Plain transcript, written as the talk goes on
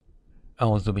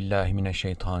أعوذ بالله من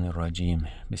الشيطان الرجيم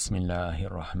بسم الله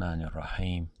الرحمن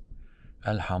الرحيم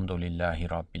الحمد لله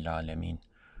رب العالمين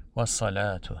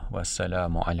والصلاة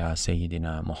والسلام على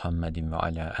سيدنا محمد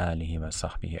وعلى آله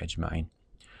وصحبه أجمعين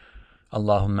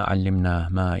اللهم علمنا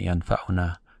ما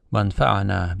ينفعنا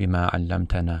وانفعنا بما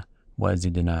علمتنا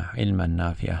وزدنا علما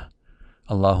نافعا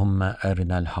اللهم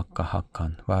أرنا الحق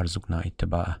حقا وارزقنا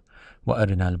اتباعه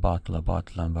وأرنا الباطل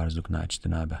باطلا وارزقنا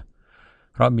اجتنابه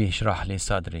ربي اشرح لي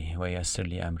صدري ويسر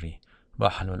لي أمري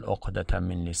واحلل عقدة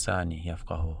من لساني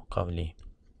يفقه قولي.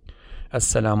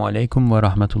 Assalamu alaikum wa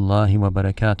rahmatullahi wa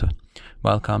barakatuh.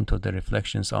 Welcome to the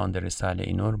Reflections on the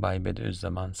Risale-i Nur by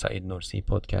Bediüzzaman Said Nursi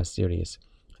podcast series.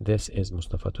 This is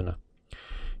Mustafa Tuna.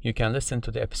 You can listen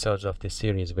to the episodes of this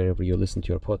series wherever you listen to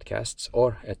your podcasts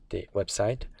or at the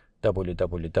website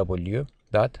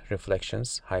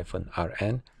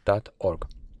www.reflections-rn.org.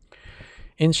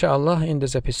 Inshallah, in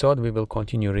this episode, we will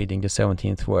continue reading the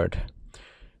 17th word.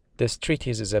 This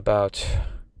treatise is about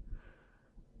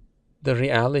the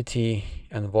reality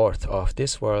and worth of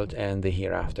this world and the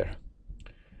hereafter.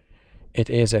 It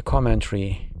is a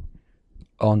commentary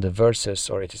on the verses,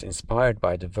 or it is inspired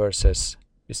by the verses.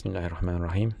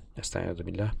 Bismillahirrahmanirrahim. Astagfirullah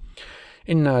billah.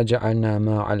 Inna ja'alna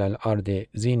ma 'ala al-ardi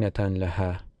zinatan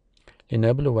laha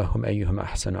linabluwahum ayyuhum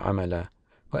ahsanu amala.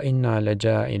 وَإِنَّا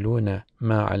لَجَائِلُونَ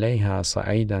مَا عَلَيْهَا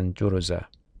صَعِيدًا جُرُزًا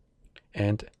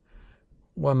and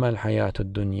وَمَا الْحَيَاةُ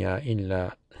الدُّنْيَا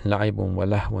إِلَّا لَعِبٌ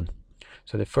وَلَهْوٌ.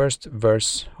 So the first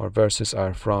verse or verses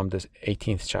are from the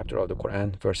 18th chapter of the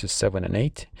Quran, verses 7 and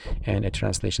 8, and a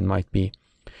translation might be,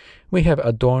 we have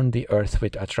adorned the earth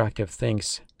with attractive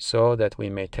things so that we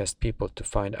may test people to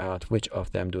find out which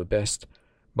of them do best,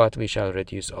 but we shall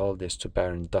reduce all this to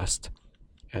barren dust.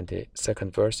 And the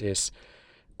second verse is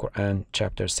Quran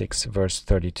chapter 6 verse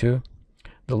 32.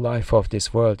 The life of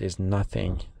this world is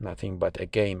nothing but a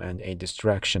game and a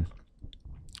distraction.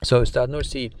 So Ustad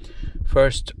Nursi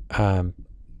first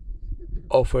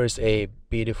offers a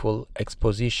beautiful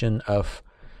exposition of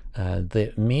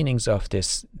the meanings of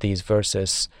these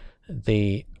verses,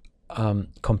 the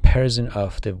comparison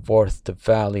of the worth, the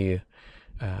value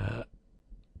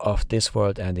of this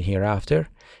world and the hereafter,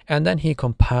 and then he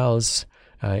compiles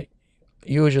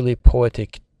usually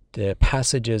poetic the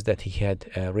passages that he had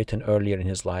written earlier in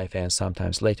his life and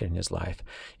sometimes later in his life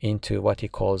into what he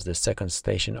calls the second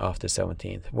station of the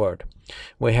 17th word.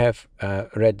 We have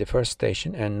read the first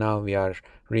station, and now we are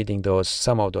reading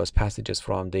some of those passages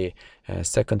from the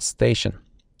second station.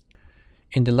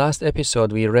 In the last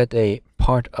episode, we read a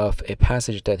part of a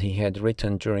passage that he had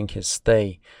written during his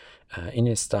stay in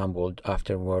Istanbul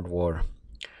after World War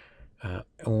I.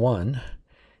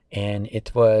 And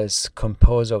it was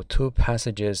composed of two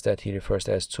passages that he refers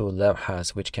to as two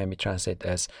lawhas, which can be translated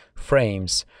as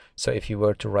frames. So if you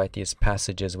were to write these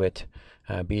passages with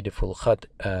beautiful khat,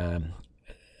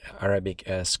 Arabic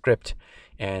script,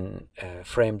 and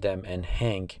frame them and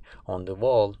hang on the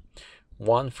wall,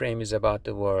 one frame is about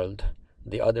the world,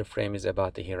 the other frame is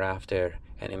about the hereafter,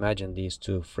 and imagine these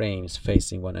two frames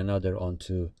facing one another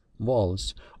onto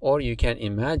walls. Or you can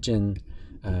imagine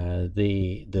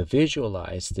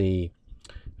visualize the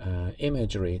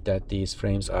imagery that these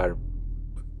frames are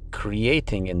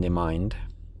creating in the mind,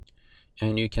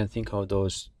 and you can think of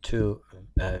those two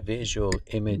visual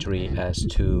imagery as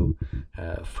two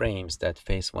frames that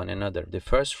face one another. The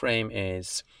first frame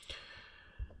is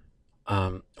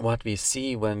what we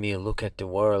see when we look at the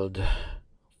world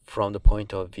from the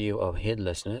point of view of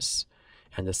heedlessness,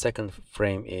 and the second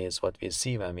frame is what we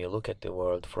see when we look at the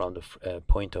world from the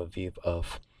point of view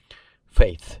of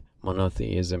faith,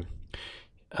 monotheism.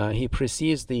 He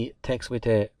precedes the text with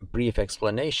a brief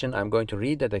explanation. I'm going to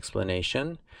read that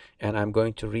explanation, and I'm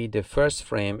going to read the first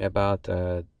frame about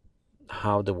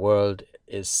how the world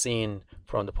is seen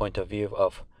from the point of view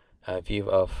of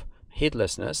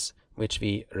heedlessness, which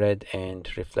we read and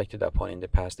reflected upon in the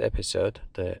past episode.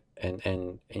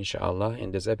 And inshallah,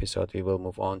 in this episode, we will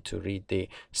move on to read the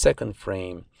second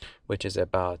frame, which is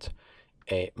about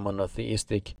a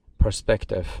monotheistic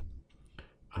perspective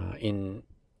in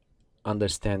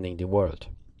understanding the world.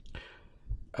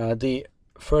 The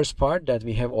first part that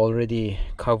we have already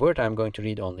covered, I'm going to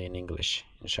read only in English,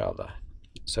 inshallah.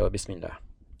 So, Bismillah.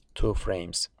 Two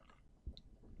frames.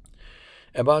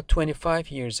 About 25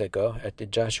 years ago, at the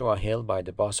Joshua Hill by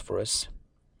the Bosphorus,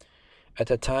 at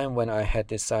a time when I had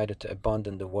decided to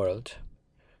abandon the world,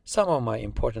 some of my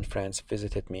important friends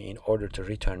visited me in order to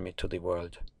return me to the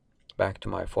world, back to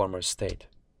my former state.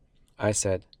 I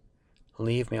said,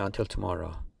 leave me until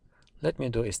tomorrow. Let me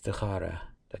do istikhara,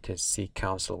 that is, seek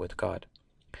counsel with God.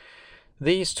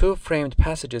 These two framed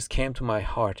passages came to my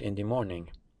heart in the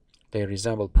morning. They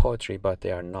resemble poetry, but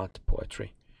they are not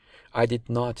poetry. I did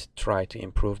not try to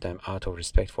improve them out of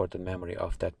respect for the memory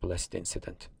of that blessed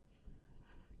incident.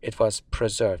 It was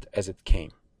preserved as it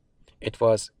came. It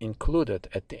was included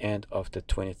at the end of the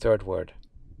 23rd word.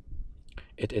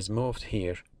 It is moved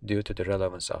here due to the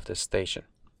relevance of the station.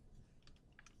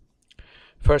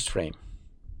 First frame.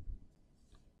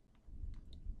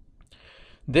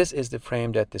 This is the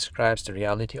frame that describes the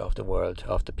reality of the world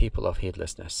of the people of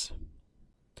heedlessness.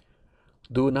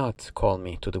 Do not call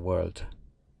me to the world.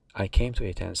 I came to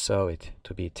it and saw it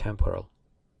to be temporal.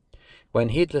 When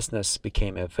heedlessness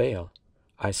became a veil,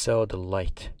 I saw the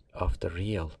light of the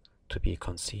real to be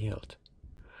concealed.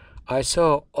 I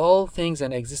saw all things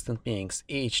and existent beings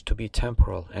each to be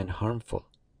temporal and harmful.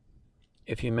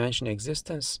 If you mention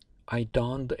existence, I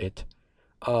dawned it.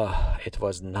 It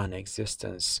was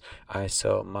non-existence. I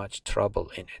saw much trouble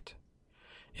in it.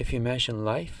 If you mention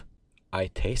life, I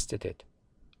tasted it.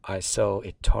 I saw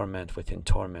it torment within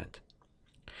torment.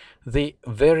 The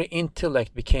very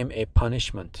intellect became a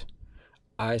punishment.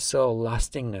 I saw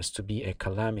lastingness to be a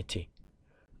calamity.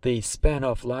 The span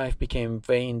of life became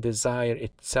vain desire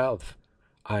itself.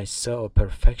 I saw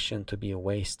perfection to be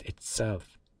waste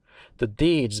itself. The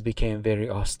deeds became very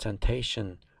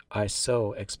ostentation. I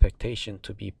saw expectation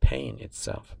to be pain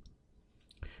itself.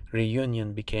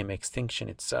 Reunion became extinction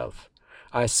itself.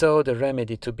 I saw the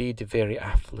remedy to be the very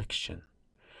affliction.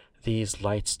 These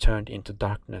lights turned into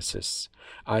darknesses.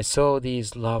 I saw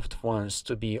these loved ones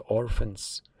to be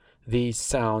orphans. These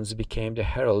sounds became the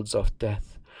heralds of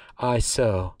death. I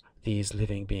saw these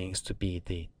living beings to be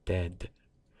the dead.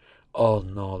 All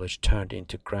knowledge turned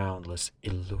into groundless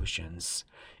illusions.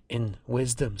 In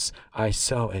wisdoms I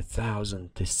saw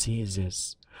 1,000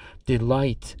 diseases.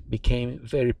 Delight became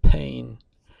very pain.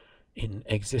 In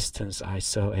existence I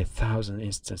saw 1,000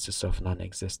 instances of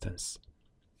non-existence.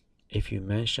 If you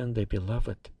mention the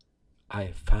beloved, I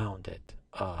found it.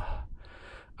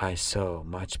 I saw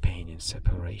much pain in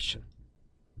separation.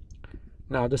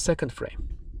 Now the second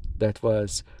frame, that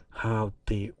was how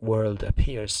the world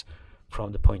appears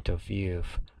from the point of view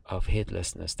of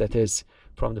heedlessness. That is,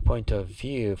 from the point of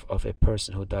view of a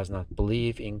person who does not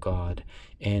believe in God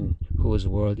and whose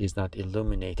world is not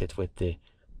illuminated with the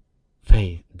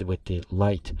faith, with the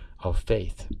light of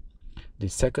faith. The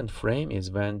second frame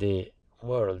is when the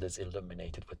world is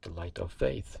illuminated with the light of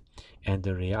faith and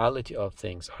the reality of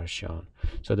things are shown.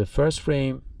 So the first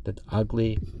frame, that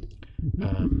ugly,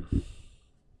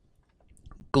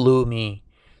 gloomy,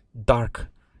 dark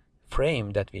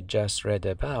frame that we just read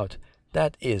about,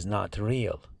 that is not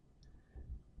real.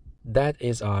 That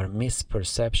is our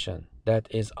misperception. That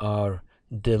is our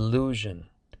delusion.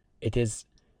 It is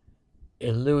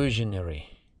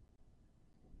illusionary.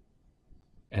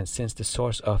 And since the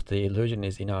source of the illusion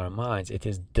is in our minds, it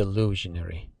is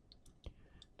delusionary.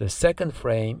 The second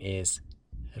frame is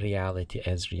reality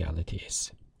as reality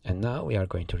is. And now we are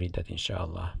going to read that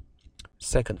inshallah.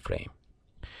 Second frame.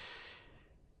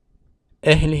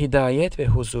 Ehli hidayet ve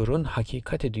huzurun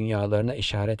hakikati dünyalarına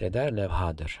işaret eder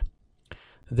levhadır.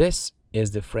 This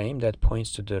is the frame that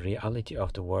points to the reality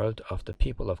of the world of the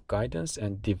people of guidance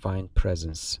and divine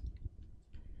presence.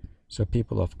 So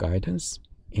people of guidance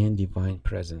and divine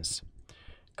presence.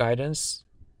 Guidance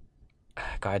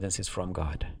is from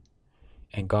God.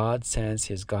 And God sends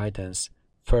his guidance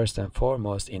first and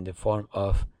foremost in the form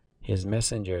of his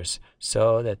messengers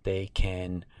so that they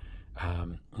can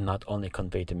not only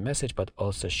convey the message but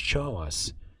also show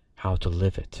us how to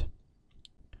live it.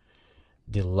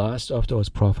 The last of those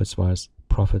prophets was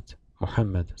Prophet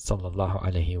Muhammad sallallahu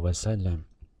alaihi wasallam.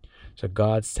 So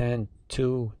God sent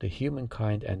to the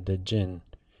humankind and the jinn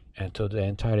and to the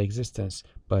entire existence,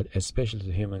 but especially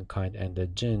to humankind and the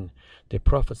jinn, the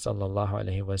Prophet sallallahu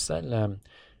alaihi wasallam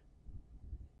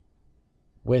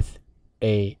with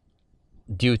a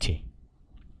duty.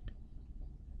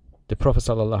 The Prophet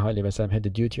sallallahu alaihi wasallam had the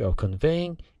duty of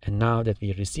conveying, and now that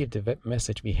we received the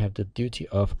message, we have the duty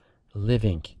of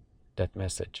living that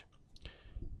message.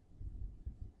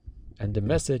 And the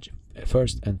message,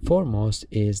 first and foremost,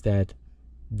 is that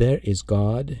there is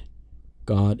God.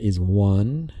 God is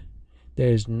one.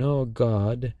 There is no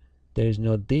God, there is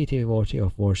no deity worthy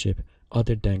of worship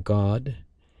other than God.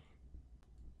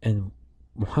 And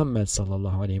Muhammad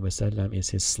sallallahu alaihi wasallam is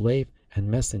his slave and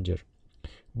messenger.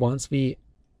 Once we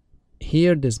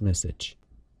hear this message,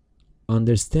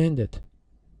 understand it,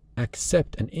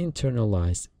 accept and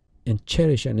internalize and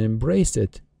cherish and embrace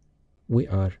it, we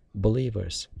are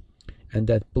believers. And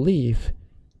that belief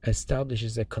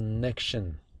establishes a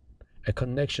connection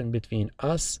between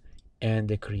us and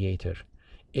the Creator.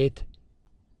 It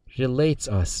relates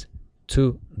us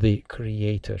to the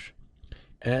Creator.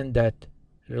 And that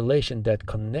relation, that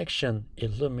connection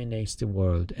illuminates the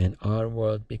world, and our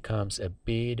world becomes a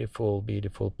beautiful,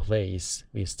 beautiful place.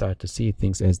 We start to see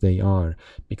things as they are,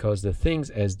 because the things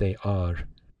as they are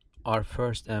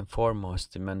first and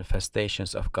foremost the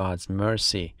manifestations of God's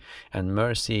mercy, and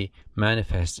mercy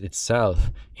manifests itself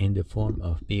in the form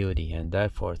of beauty, and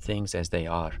therefore things as they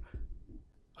are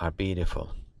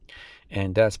beautiful.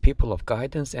 And that's people of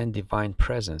guidance and divine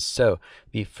presence. So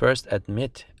we first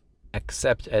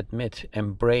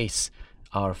embrace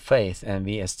our faith, and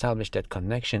we establish that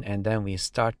connection, and then we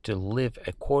start to live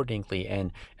accordingly.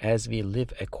 And as we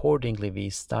live accordingly, we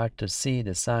start to see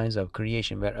the signs of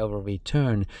creation wherever we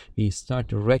turn. We start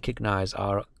to recognize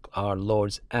our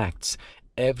Lord's acts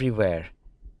everywhere,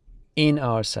 in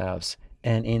ourselves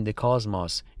and in the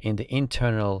cosmos, in the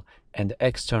internal and the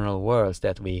external worlds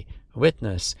that we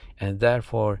witness, and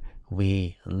therefore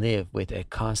we live with a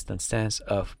constant sense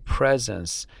of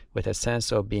presence, with a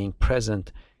sense of being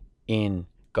present in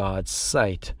God's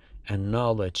sight and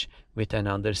knowledge, with an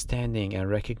understanding and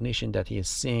recognition that He is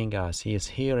seeing us, He is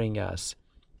hearing us.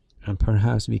 And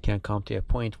perhaps we can come to a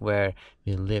point where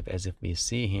we live as if we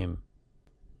see Him,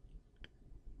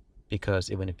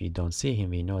 because even if we don't see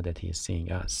Him, we know that He is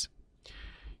seeing us.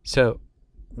 So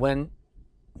when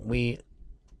we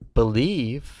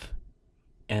believe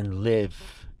and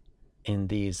live in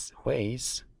these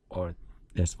ways, or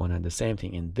that's one and the same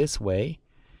thing, in this way,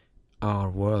 our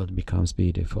world becomes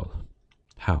beautiful.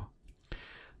 How?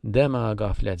 Dema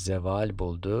gaflet zeval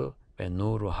buldu ve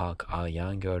nuru hak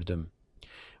ayan gördüm.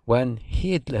 When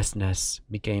heedlessness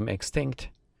became extinct,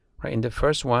 right? In the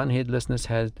first one, heedlessness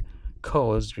had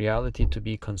caused reality to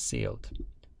be concealed.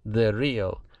 The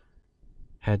real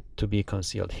had to be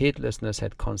concealed. Heedlessness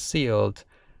had concealed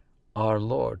our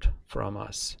Lord from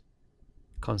us,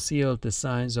 concealed the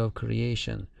signs of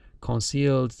creation,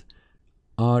 concealed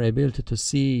our ability to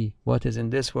see what is in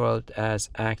this world as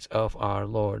acts of our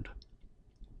Lord,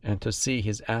 and to see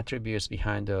His attributes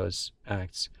behind those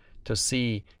acts, to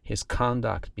see His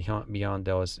conduct beyond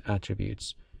those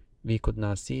attributes. We could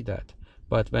not see that.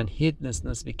 But when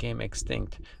heedlessness became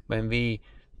extinct, when we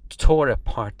tore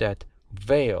apart that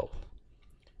veil,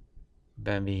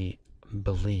 when we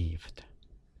believed,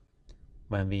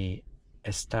 when we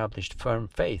established firm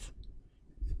faith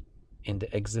in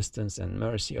the existence and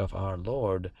mercy of our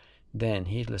Lord, then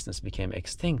heedlessness became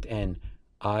extinct, and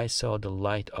I saw the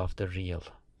light of the real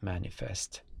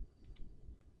manifest.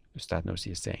 Ustad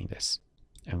Nursi is saying this,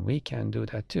 and we can do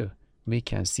that too. We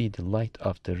can see the light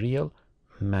of the real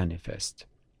manifest.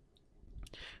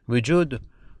 Vücud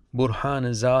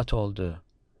burhan-ı zat oldu.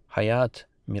 Hayat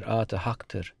mirat-ı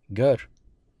haktır. Gör.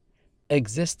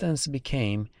 Existence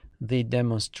became the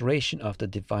demonstration of the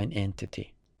divine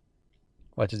entity.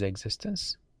 What is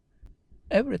existence?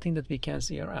 Everything that we can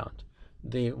see around.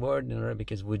 The word in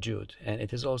Arabic is wujud, and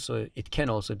it can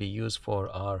also be used for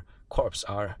our corpse,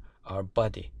 our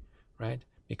body, right?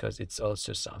 Because it's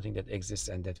also something that exists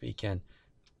and that we can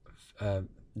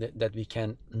that we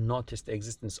can notice the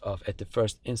existence of at the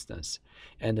first instance.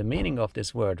 And the meaning of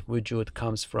this word wujud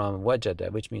comes from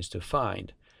wajada, which means to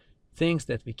find. Things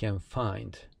that we can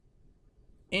find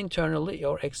internally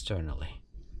or externally.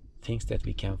 Things that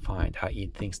we can find,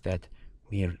 i.e. things that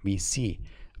we see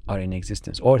are in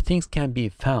existence, or things can be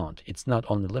found. It's not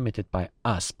only limited by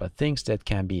us, but things that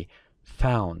can be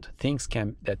found,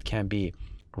 that can be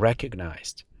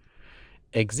recognized.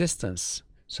 Existence.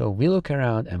 So we look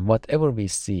around, and whatever we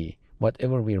see,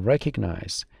 whatever we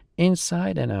recognize,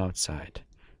 inside and outside,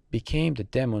 became the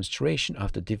demonstration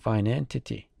of the divine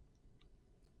entity.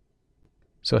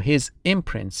 So His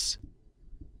imprints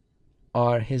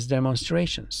are His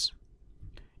demonstrations.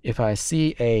 If I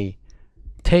see a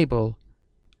table,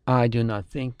 I do not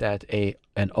think that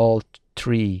an old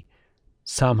tree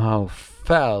somehow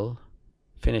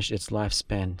finished its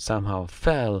lifespan, somehow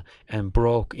fell and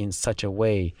broke in such a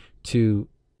way to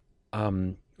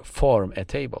form a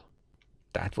table.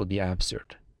 That would be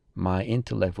absurd. My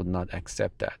intellect would not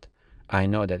accept that. I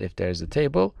know that if there is a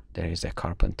table, there is a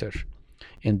carpenter.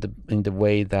 In the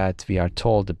way that we are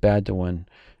told, the Bedouin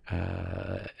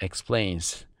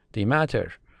explains the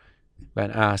matter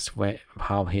when asked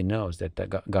how he knows that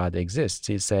God exists.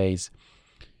 He says,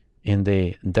 in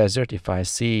the desert, if I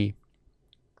see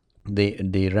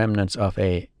the remnants of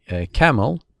a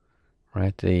camel,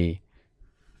 right?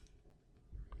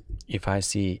 If I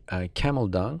see camel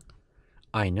dung,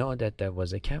 I know that there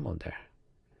was a camel there.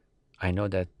 I know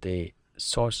that the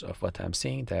source of what I'm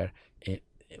seeing there, it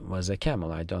was a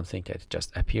camel. I don't think that it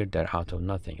just appeared there out of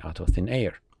nothing, out of thin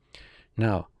air.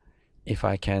 Now, if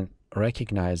I can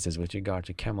recognize this with regard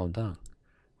to camel dung,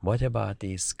 What about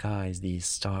these skies, these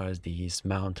stars, these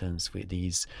mountains with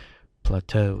these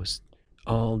plateaus,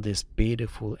 all this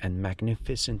beautiful and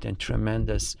magnificent and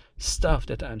tremendous stuff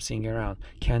that I'm seeing around?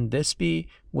 Can this be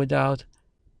without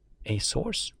a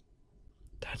source?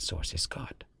 That source is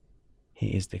God. He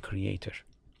is the creator,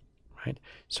 right?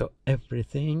 So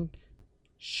everything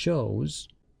shows,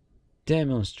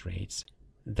 demonstrates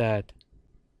that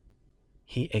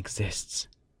he exists,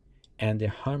 and the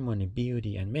harmony,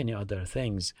 beauty, and many other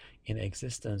things in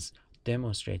existence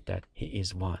demonstrate that he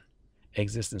is one.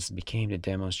 Existence became the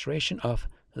demonstration of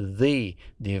the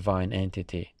divine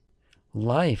entity.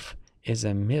 Life is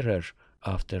a mirror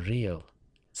of the real.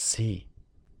 See,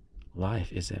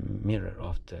 life is a mirror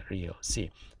of the real.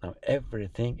 See, now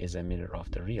everything is a mirror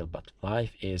of the real, but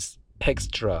life is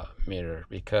extra mirror,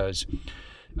 because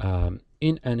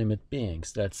inanimate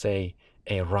beings, let's say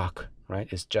a rock, right?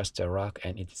 It's just a rock,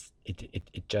 and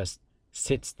it just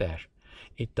sits there.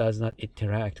 It does not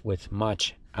interact with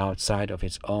much outside of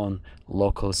its own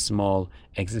local small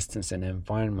existence and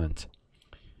environment.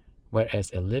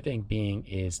 Whereas a living being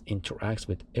interacts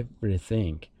with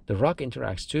everything. The rock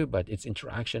interacts too, but its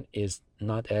interaction is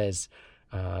not as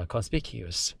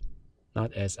conspicuous,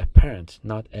 not as apparent,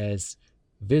 not as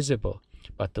visible.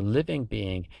 But the living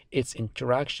being, its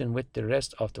interaction with the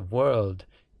rest of the world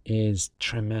is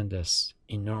tremendous,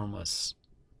 enormous.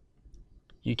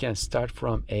 You can start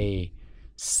from a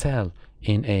cell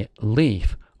in a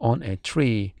leaf on a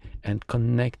tree and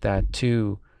connect that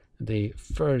to the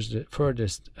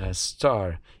furthest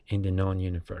star in the known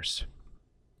universe.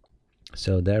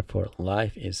 So therefore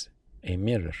life is a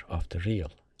mirror of the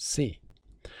real. See,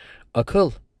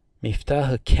 akıl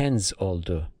miftahı kenz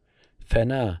oldu,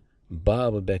 fena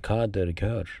bab bekadır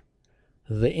gör.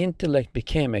 The intellect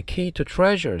became a key to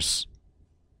treasures.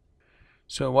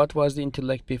 So what was the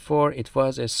intellect before? It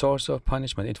was a source of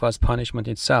punishment. It was punishment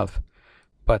itself.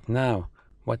 But now,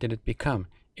 what did it become?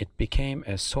 It became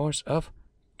a source of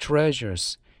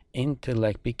treasures.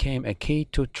 Intellect became a key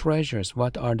to treasures.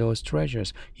 What are those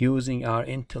treasures? Using our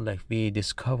intellect, we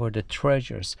discover the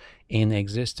treasures in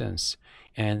existence.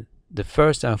 And the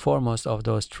first and foremost of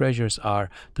those treasures are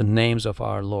the names of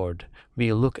our Lord.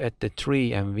 We look at the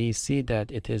tree and we see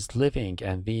that it is living,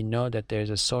 and we know that there is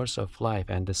a source of life,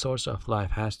 and the source of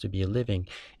life has to be living,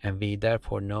 and we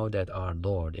therefore know that our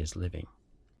Lord is living.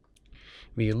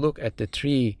 We look at the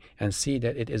tree and see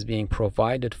that it is being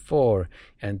provided for,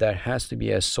 and there has to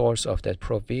be a source of that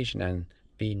provision, and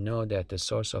we know that the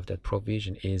source of that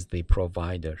provision is the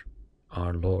provider,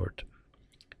 our Lord.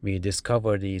 We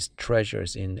discover these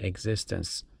treasures in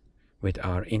existence with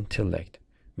our intellect.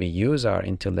 We use our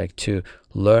intellect to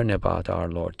learn about our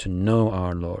Lord, to know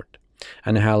our Lord.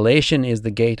 Annihilation is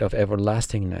the gate of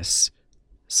everlastingness.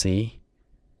 See?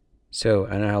 So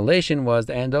annihilation was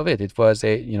the end of it. It was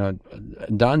a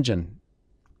dungeon.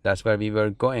 That's where we were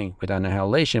going with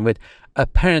annihilation, with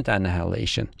apparent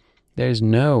annihilation. There is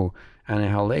no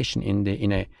annihilation in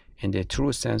the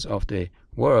true sense of the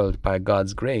world by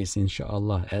God's grace,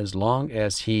 inshallah. As long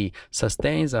as He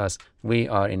sustains us, we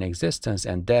are in existence,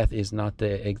 and death is not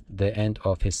the end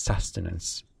of His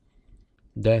sustenance.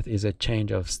 Death is a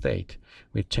change of state.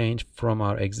 We change from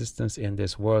our existence in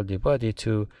this worldly body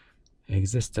to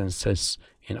existences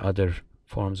in other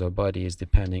forms of bodies,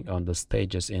 depending on the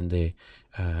stages in the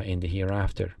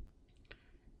hereafter.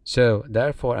 So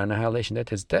therefore annihilation,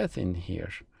 that is death in here,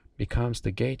 becomes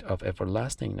the gate of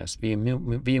everlastingness. We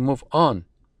move on.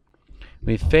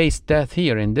 We face death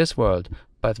here in this world,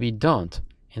 but we don't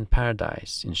in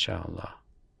paradise, inshallah,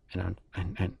 and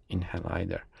in hell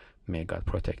either. May God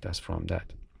protect us from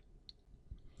that.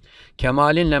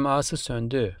 Kemalin leması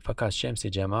söndü, fakat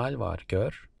şems-i cemal var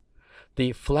gör.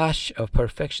 The flash of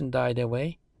perfection died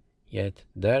away, yet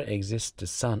there exists the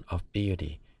sun of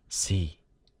beauty. See.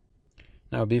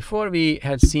 Now, before we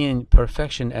had seen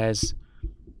perfection as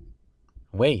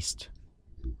waste.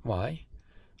 Why?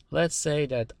 Let's say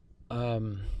that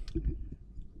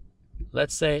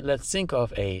let's think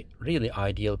of a really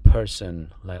ideal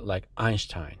person like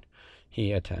Einstein.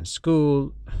 He attends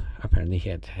school. Apparently he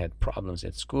had problems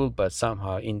at school, but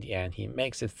somehow in the end he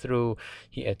makes it through.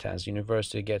 He attends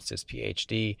university, gets his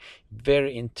PhD.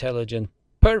 Very intelligent,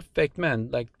 perfect man,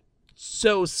 like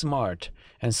so smart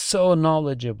and so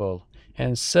knowledgeable,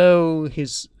 and so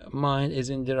his mind is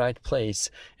in the right place,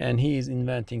 and he is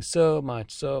inventing so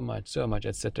much,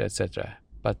 etc., etc.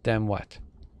 But then what?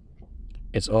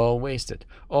 It's all wasted.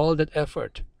 All that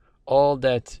effort, all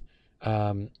that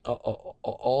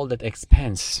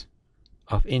expense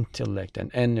of intellect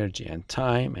and energy and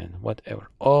time and whatever,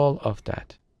 all of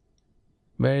that.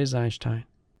 Where is Einstein?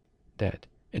 Dead.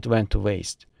 It went to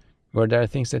waste. Were there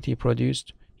things that he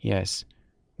produced? Yes.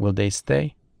 Will they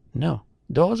stay? No.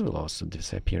 Those will also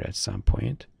disappear at some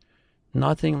point.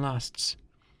 Nothing lasts.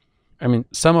 I mean,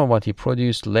 some of what he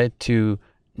produced led to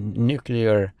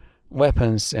nuclear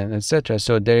weapons and etc.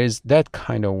 So there is that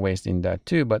kind of waste in that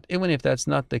too. But even if that's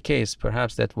not the case,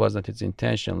 perhaps that wasn't his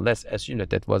intention. Let's assume that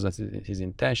that wasn't his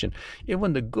intention.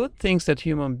 Even the good things that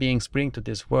human beings bring to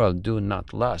this world do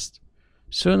not last.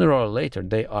 Sooner or later,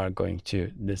 they are going to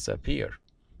disappear.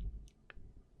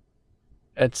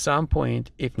 At some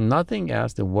point, if nothing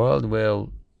else, the world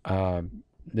will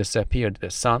disappear. The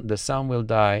sun will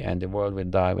die, and the world will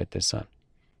die with the sun.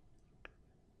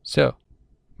 So,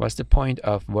 what's the point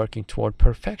of working toward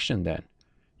perfection then?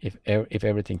 If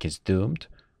everything is doomed,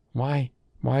 why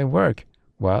work?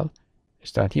 Well,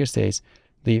 start here says,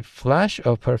 the flash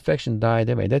of perfection died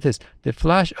away. That is, the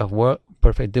flash of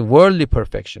the worldly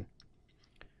perfection.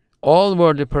 All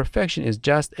worldly perfection is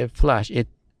just a flash. It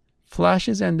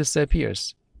flashes and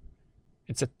disappears.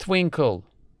 It's a twinkle.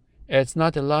 It's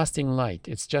not a lasting light.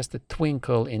 It's just a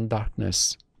twinkle in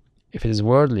darkness. If it is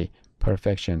worldly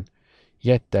perfection,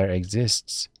 yet there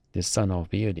exists the Sun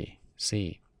of Beauty.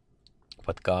 See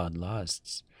what God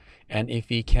lasts. And if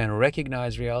we can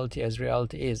recognize reality as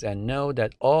reality is and know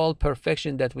that all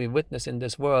perfection that we witness in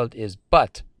this world is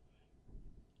but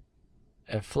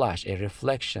a flash, a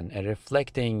reflection, a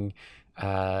reflecting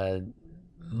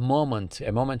moment,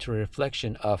 a momentary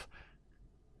reflection of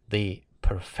the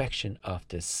perfection of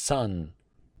the Sun,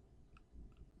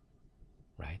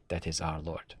 right? That is our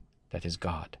Lord. That is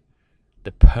God,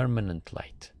 the permanent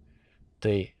light,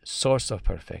 the source of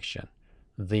perfection,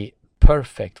 the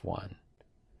perfect one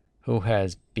who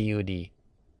has beauty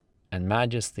and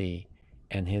majesty,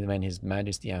 and when his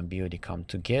majesty and beauty come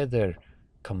together,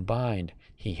 combined,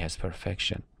 he has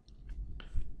perfection.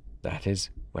 That is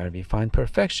where we find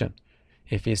perfection.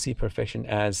 If we see perfection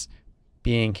as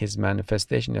being his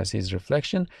manifestation, as his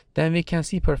reflection, then we can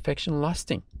see perfection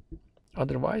lasting.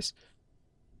 Otherwise,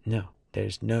 no, there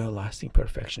is no lasting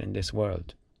perfection in this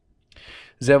world.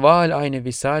 Zeval aynı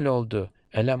visal oldu,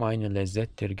 elem aynı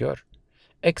lezzettir gör.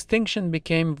 Extinction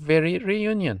became very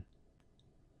reunion.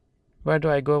 Where do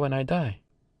I go when I die?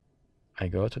 I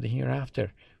go to the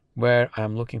hereafter, where I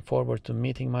am looking forward to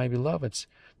meeting my beloveds,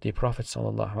 the Prophet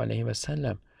sallallahu alaihi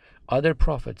wasallam, other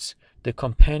prophets, the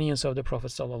companions of the Prophet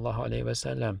sallallahu alaihi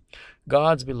wasallam,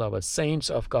 God's beloved, saints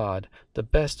of God, the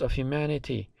best of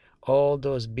humanity, all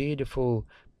those beautiful,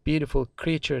 beautiful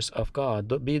creatures of God,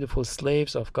 the beautiful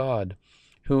slaves of God,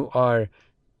 who are,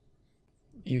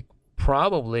 you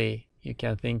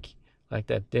can think like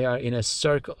that, they are in a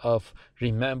circle of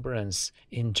remembrance,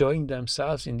 enjoying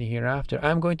themselves in the hereafter.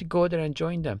 I'm going to go there and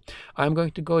join them. I'm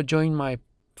going to go join my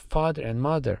father and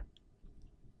mother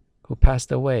who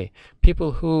passed away.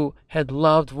 People who had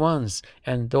loved ones,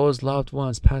 and those loved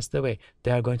ones passed away.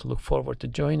 They are going to look forward to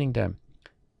joining them.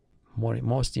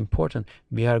 Most important,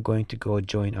 we are going to go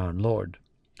join our Lord,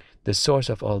 the source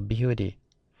of all beauty.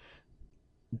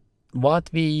 What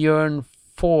we yearn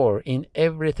for in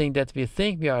everything that we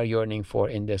think we are yearning for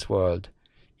in this world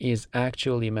is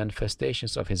actually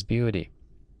manifestations of his beauty.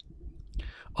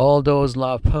 All those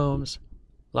love poems,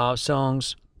 love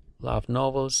songs, love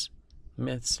novels,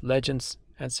 myths, legends,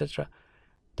 etc.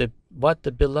 What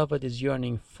the beloved is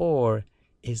yearning for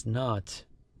is not,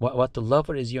 what the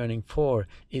lover is yearning for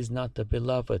is not the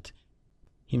beloved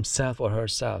himself or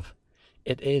herself.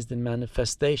 It is the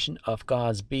manifestation of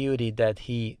God's beauty that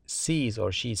he sees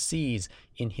or she sees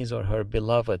in his or her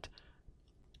beloved.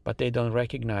 But they don't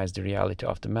recognize the reality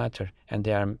of the matter, and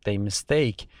they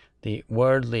mistake the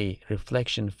worldly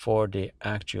reflection for the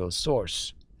actual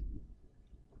source.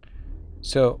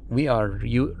 So we are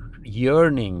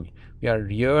yearning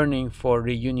for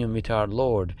reunion with our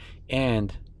Lord,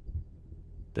 and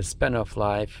the span of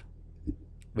life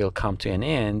will come to an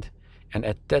end. And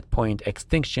at that point,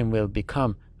 extinction will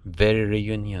become very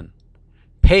reunion.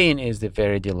 Pain is the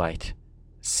very delight.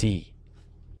 See.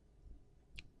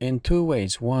 In two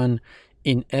ways. One,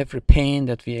 in every pain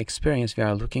that we experience, we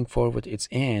are looking forward to its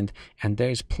end, and there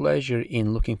is pleasure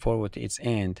in looking forward to its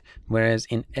end. Whereas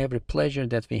in every pleasure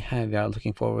that we have, we are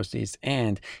looking forward to its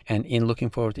end, and in looking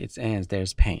forward to its end,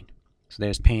 there's pain. So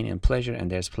there's pain in pleasure, and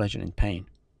there's pleasure in pain,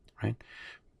 right?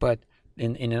 But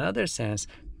in another sense,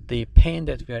 the pain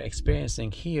that we are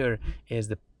experiencing here is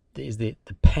the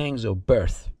pangs of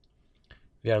birth.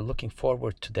 We are looking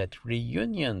forward to that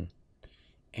reunion,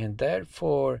 and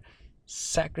therefore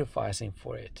sacrificing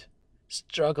for it,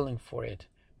 struggling for it,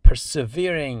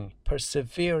 persevering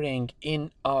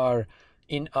in our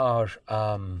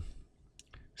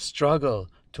struggle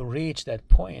to reach that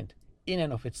point, in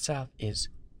and of itself is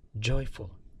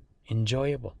joyful,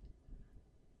 enjoyable.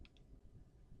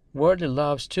 Worldly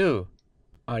loves too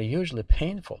are usually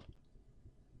painful,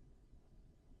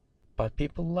 but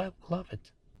people love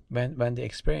it. When they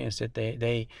experience it,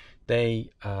 they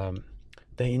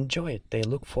enjoy it. They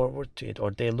look forward to it,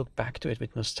 or they look back to it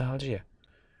with nostalgia.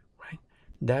 Right?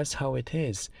 That's how it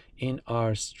is in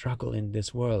our struggle in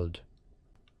this world.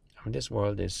 I mean, this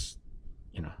world is,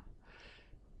 you know,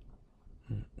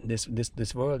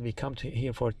 this world, we come to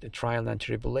here for the trial and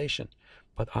tribulation,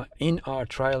 but in our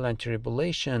trial and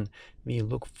tribulation, we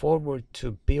look forward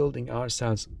to building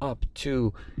ourselves up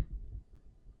to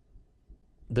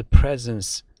the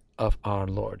presence of our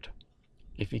Lord.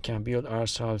 If we can build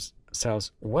ourselves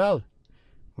well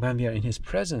when we are in His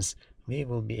presence, we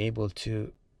will be able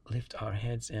to lift our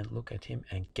heads and look at Him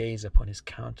and gaze upon His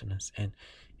countenance,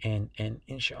 and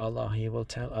inshallah He will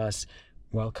tell us,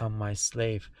 welcome my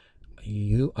slave,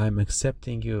 I'm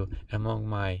accepting you among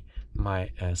my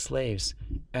slaves.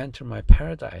 Enter my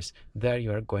paradise. There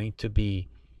you are going to be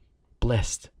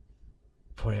blessed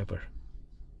forever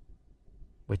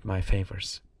with my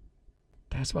favors.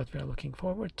 That's what we are looking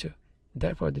forward to.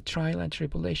 Therefore, the trial and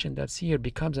tribulation that's here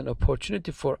becomes an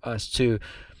opportunity for us to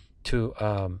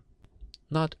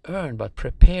not earn, but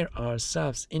prepare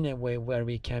ourselves in a way where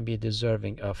we can be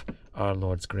deserving of our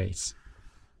Lord's grace.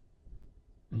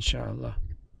 İnşallah.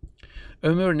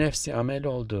 Ömür nefsi amel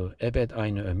oldu, ebed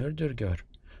aynı ömürdür gör.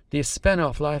 The span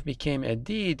of life became a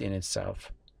deed in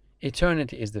itself.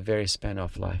 Eternity is the very span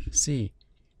of life. See,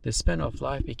 the span of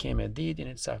life became a deed in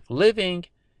itself. Living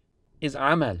is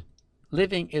amal.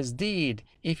 Living is deed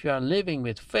if you are living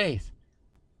with faith.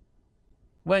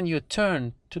 When you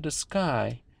turn to the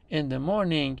sky in the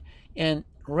morning and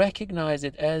recognize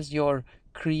it as your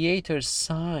Creator's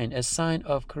sign, a sign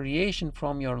of creation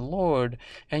from your Lord,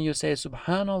 and you say,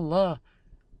 Subhanallah,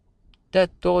 that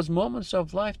those moments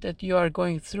of life that you are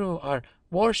going through are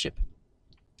worship.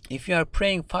 If you are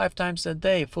praying 5 times a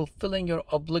day, fulfilling your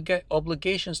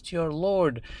obligations to your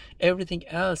Lord, everything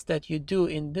else that you do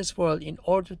in this world in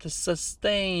order to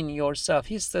sustain yourself,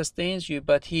 He sustains you,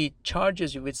 but He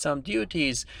charges you with some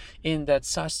duties in that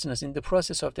sustenance, in the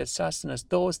process of that sustenance.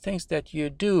 Those things that you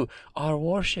do are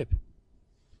worship,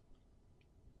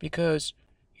 because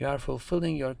you are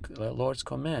fulfilling your Lord's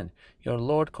command. Your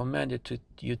Lord commanded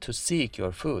you to seek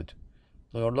your food.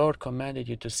 Your Lord commanded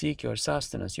you to seek your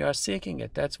sustenance. You are seeking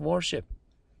it. That's worship.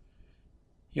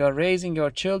 You are raising your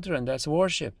children. That's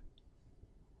worship.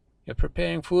 You're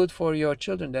preparing food for your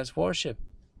children. That's worship.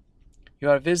 You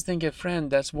are visiting a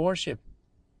friend. That's worship.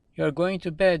 You are going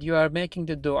to bed. You are making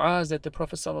the du'as that the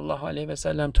Prophet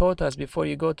ﷺ taught us before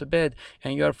you go to bed,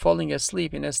 and you are falling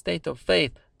asleep in a state of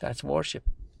faith. That's worship.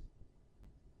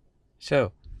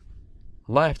 So,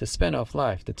 life, the span of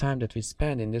life, the time that we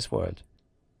spend in this world,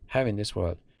 having this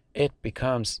world, it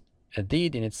becomes a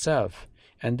deed in itself.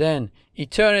 And then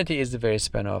eternity is the very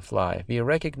span of life. We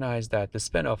recognize that the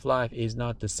span of life is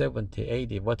not the 70,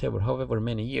 80, whatever, however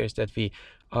many years that we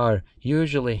are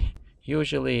usually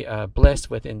blessed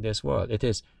with in this world. It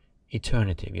is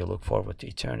eternity. We look forward to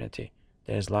eternity.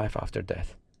 There is life after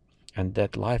death. And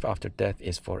that life after death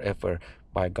is forever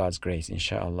by God's grace,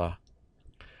 inshallah.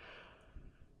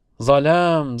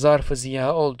 Zalam zarf-ı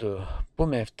ziya oldu. Bu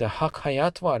mefte hak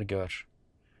hayat var gör.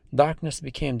 Darkness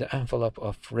became the envelope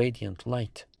of radiant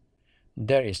light.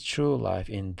 There is true life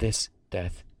in this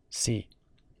death. See,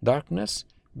 darkness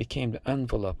became the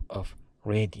envelope of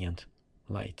radiant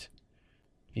light.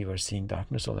 We were seeing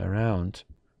darkness all around,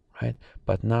 right?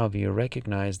 But now we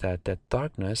recognize that that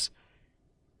darkness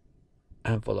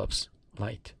envelopes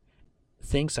light.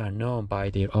 Things are known by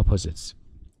their opposites.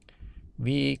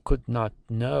 We could not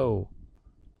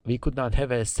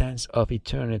have a sense of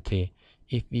eternity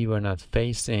if we were not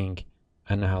facing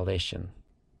annihilation.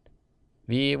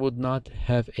 We would not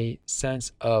have a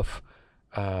sense of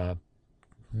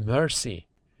mercy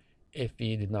if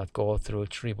we did not go through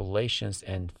tribulations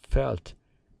and felt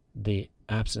the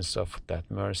absence of that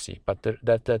mercy. But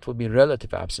that would be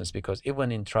relative absence, because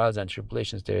even in trials and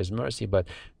tribulations there is mercy, but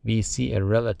we see a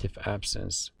relative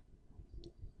absence.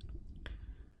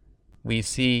 We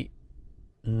see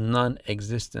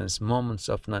non-existence, moments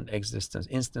of non-existence,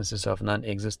 instances of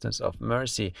non-existence of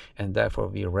mercy, and therefore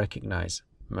we recognize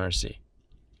mercy.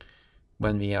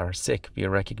 When we are sick, we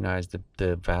recognize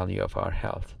the value of our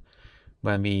health.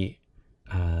 When we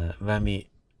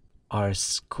are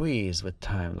squeezed with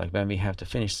time, like when we have to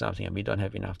finish something and we don't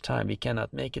have enough time, we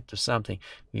cannot make it to something,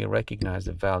 we recognize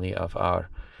the value of our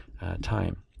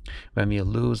time. When we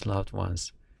lose loved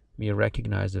ones, we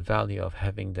recognize the value of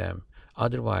having them.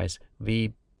 Otherwise,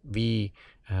 we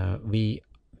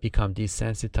become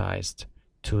desensitized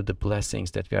to the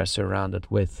blessings that we are surrounded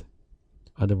with.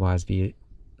 Otherwise, we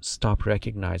stop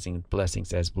recognizing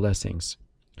blessings as blessings.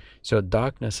 So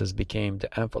darkness has become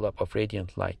the envelope of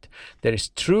radiant light. There is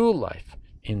true life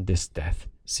in this death.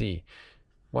 See,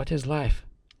 what is life?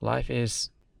 Life is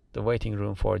the waiting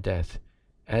room for death.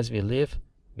 As we live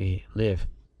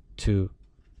to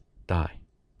die.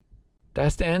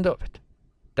 That's the end of it.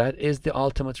 That is the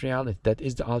ultimate reality. That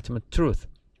is the ultimate truth.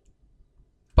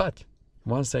 But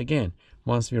once again,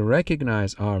 once we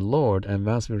recognize our Lord, and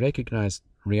once we recognize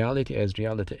reality as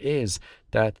reality is,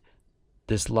 that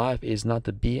this life is not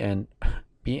the be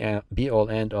all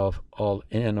end of all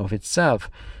in and of itself,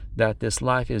 that this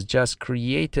life is just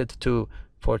created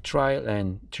for trial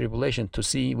and tribulation, to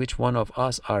see which one of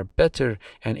us are better,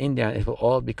 and in the end it will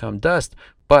all become dust.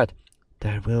 But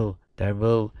there will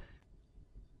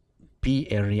be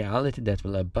a reality that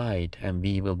will abide, and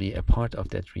we will be a part of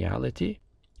that reality,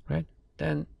 right?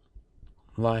 Then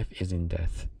life is in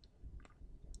death.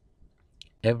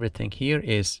 Everything here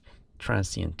is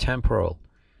transient, temporal.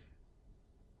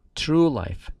 True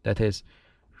life, that is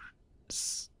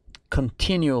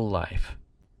continual life,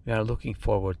 we are looking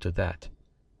forward to that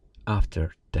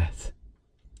after death.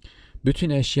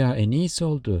 Bütün eşya en iyisi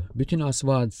oldu. Bütün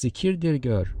asvat zikirdir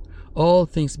gör. All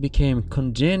things became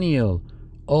congenial.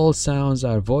 All sounds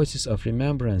are voices of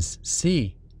remembrance.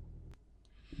 See.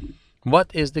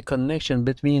 What is the connection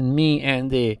between me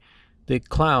and the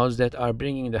clouds that are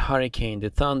bringing the hurricane, the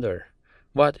thunder?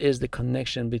 What is the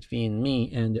connection between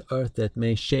me and the earth that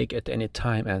may shake at any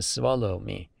time and swallow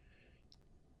me?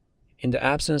 In the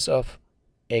absence of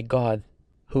a God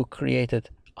who created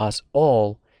us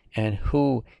all, and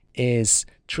who is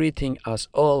treating us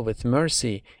all with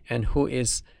mercy, and who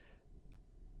is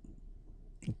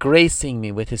gracing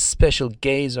me with his special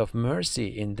gaze of mercy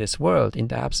in this world, in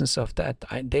the absence of that,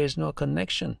 there is no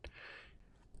connection.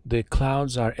 The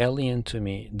clouds are alien to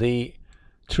me. The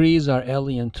trees are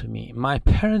alien to me. My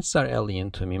parents are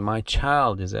alien to me. My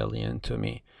child is alien to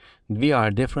me. We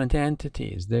are different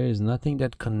entities. There is nothing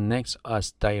that connects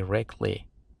us directly.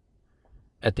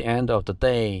 At the end of the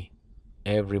day,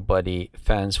 everybody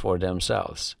fends for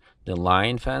themselves. The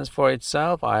lion fends for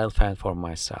itself, I'll fend for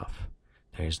myself.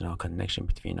 There is no connection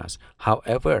between us.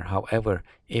 However,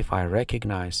 if I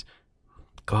recognize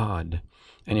God,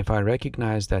 and if I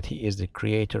recognize that He is the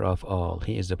creator of all,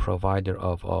 He is the provider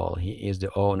of all, He is the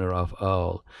owner of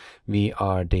all, we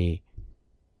are the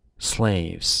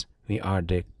slaves, we are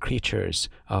the creatures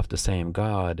of the same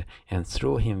God, and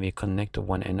through Him we connect to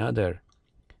one another.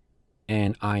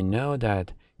 And I know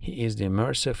that He is the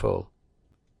merciful.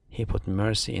 He put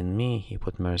mercy in me, He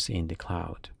put mercy in the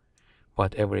cloud.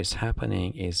 Whatever is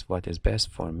happening is what is best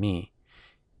for me,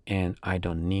 and I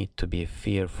don't need to be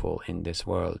fearful in this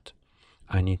world.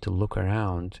 I need to look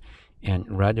around, and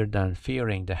rather than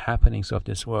fearing the happenings of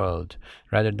this world,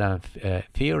 rather than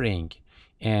fearing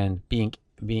and being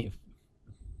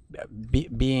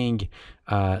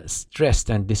stressed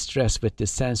and distressed with the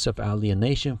sense of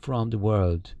alienation from the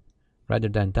world, rather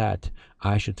than that,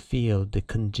 I should feel the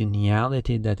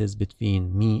congeniality that is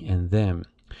between me and them,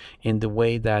 in the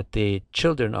way that the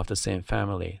children of the same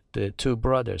family, the two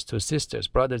brothers, two sisters,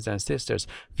 brothers and sisters,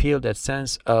 feel that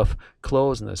sense of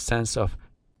closeness, sense of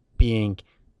being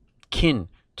kin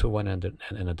to one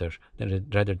another,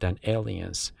 rather than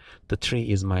aliens. The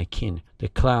tree is my kin, the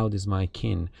cloud is my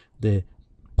kin, the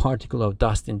particle of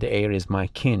dust in the air is my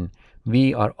kin.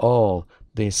 We are all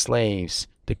the slaves,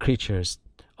 the creatures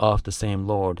of the same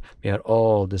Lord. We are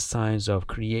all the signs of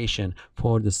creation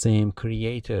for the same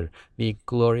Creator. We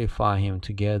glorify Him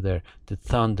together. The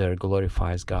thunder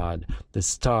glorifies God. The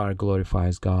star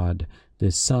glorifies God. The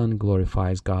sun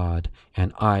glorifies God.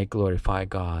 And I glorify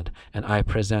God. And I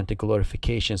present the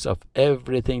glorifications of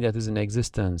everything that is in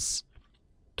existence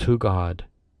to God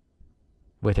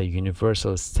with a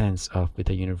universal sense of, with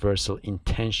a universal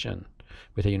intention,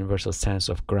 with a universal sense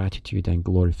of gratitude and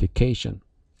glorification.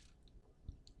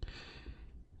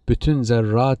 Bütün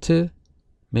zerratı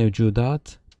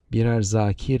mevcudat birer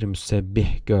zakir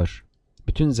müsebbih gör.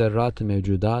 Bütün zerratı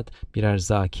mevcudat birer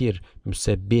zakir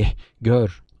müsebbih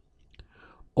gör.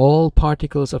 All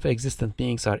particles of existent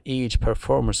beings are each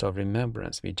performers of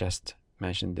remembrance. We just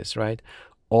mentioned this, right?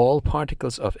 All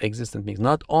particles of existent beings,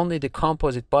 not only the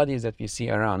composite bodies that we see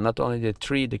around, not only the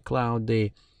tree, the cloud,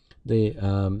 the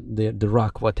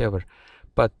rock, whatever,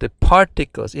 but the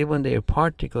particles, even their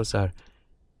particles are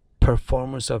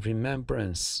performers of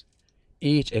remembrance,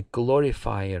 each a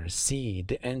glorifier. See,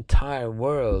 the entire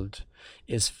world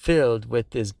is filled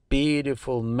with this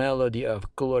beautiful melody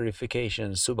of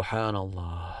glorification.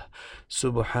 Subhanallah,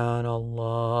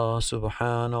 Subhanallah,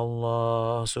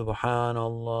 Subhanallah,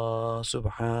 Subhanallah,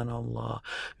 Subhanallah.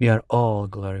 We are all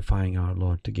glorifying our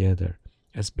Lord together.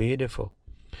 It's beautiful.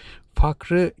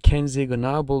 Fakrı kenzi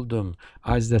gına buldum,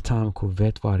 azde tam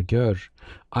kuvvet var gör.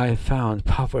 I found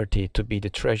poverty to be the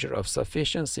treasure of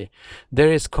sufficiency.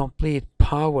 There is complete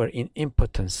power in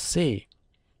impotence. See,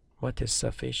 what is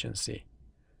sufficiency?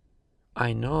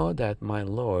 I know that my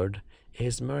Lord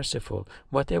is merciful.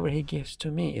 Whatever He gives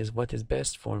to me is what is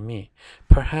best for me.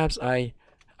 Perhaps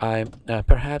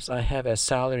perhaps I have a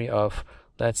salary of,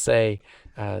 let's say,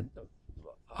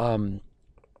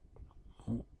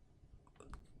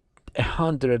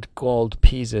 100 gold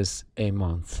pieces a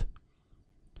month,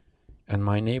 and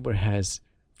my neighbor has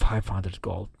 500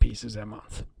 gold pieces a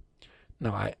month.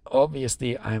 Now, I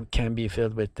can be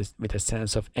filled with a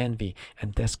sense of envy,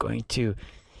 and that's going to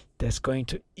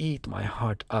eat my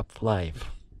heart up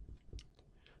alive.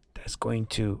 That's going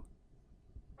to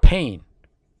pain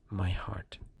my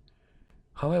heart.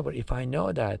 However, if I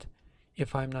know that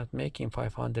if I'm not making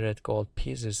 500 gold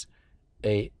pieces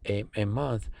a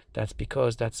month, that's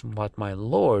because that's what my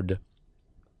Lord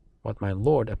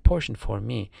apportioned for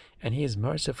me, and He is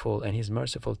merciful, and He's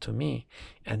merciful to me,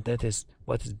 and that is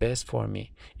what is best for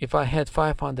me. If I had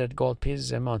 500 gold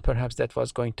pieces a month, perhaps that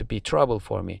was going to be trouble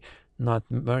for me, not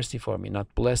mercy for me,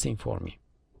 not blessing for me.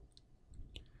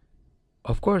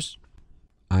 Of course,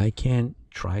 I can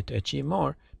try to achieve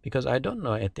more, because I don't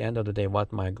know at the end of the day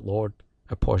what my Lord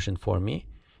apportioned for me.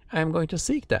 I am going to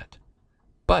seek that.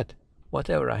 But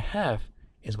whatever I have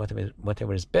is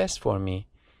whatever is best for me,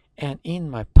 and in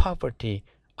my poverty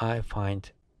I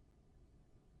find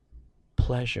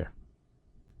pleasure,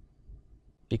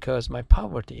 because my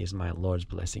poverty is my Lord's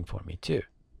blessing for me too.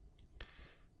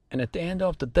 And at the end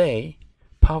of the day,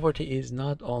 poverty is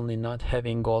not only not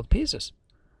having gold pieces.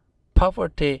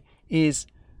 Poverty is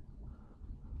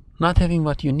not having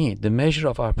what you need. The measure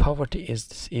of our poverty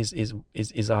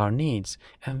is our needs,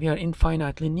 and we are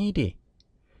infinitely needy.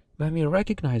 When we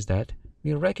recognize that,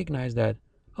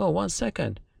 oh, 1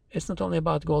 second, it's not only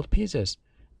about gold pieces.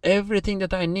 Everything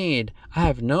that I need, I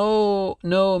have no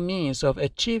means of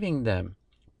achieving them,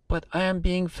 but I am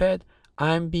being fed,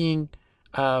 I am being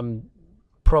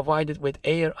provided with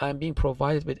air, I am being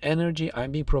provided with energy, I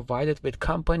am being provided with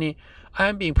company, I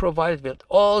am being provided with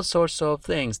all sorts of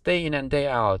things day in and day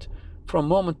out, from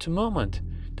moment to moment.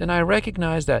 Then I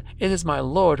recognize that it is my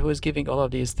Lord who is giving all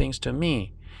of these things to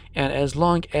me. And as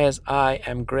long as I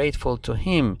am grateful to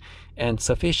Him, and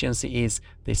sufficiency is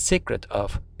the secret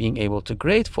of being able to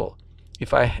grateful.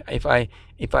 If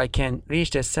I can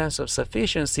reach the sense of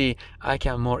sufficiency, I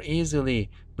can more easily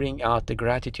bring out the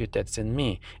gratitude that's in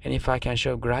me. And if I can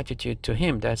show gratitude to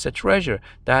Him, that's a treasure.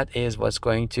 That is what's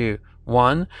going to,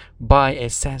 one, buy a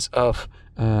sense of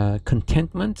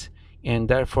contentment and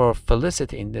therefore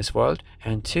felicity in this world,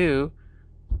 and two,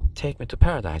 take me to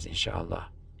paradise, inshallah.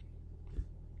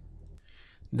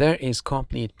 There is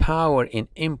complete power in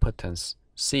impotence.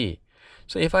 See,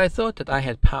 so if I thought that I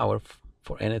had power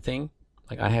for anything,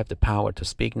 like I have the power to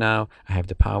speak now, I have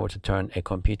the power to turn a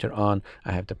computer on,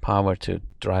 I have the power to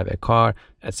drive a car,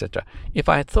 etc. If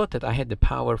I thought that I had the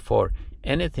power for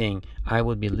anything, I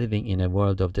would be living in a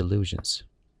world of delusions,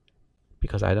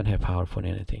 because I don't have power for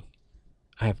anything.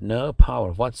 I have no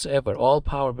power whatsoever. All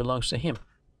power belongs to Him.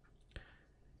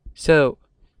 So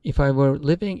if I were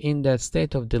living in that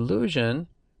state of delusion,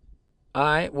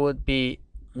 I would be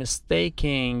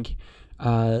mistaking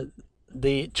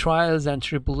the trials and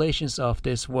tribulations of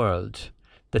this world,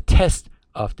 the test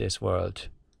of this world,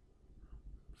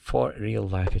 for real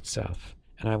life itself,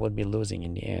 and I would be losing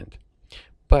in the end.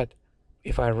 But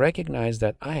if I recognize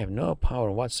that I have no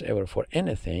power whatsoever for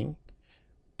anything,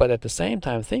 but at the same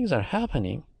time things are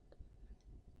happening,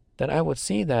 then I would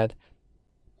see that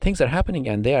things are happening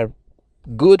and they are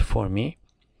good for me.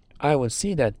 I would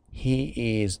see that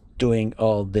He is doing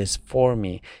all this for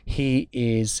me. He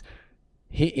is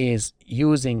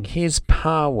using His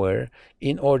power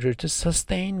in order to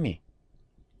sustain me.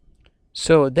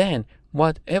 So then,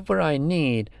 whatever I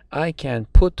need, I can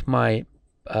put my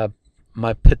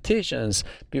petitions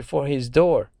before His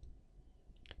door,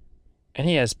 and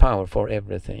He has power for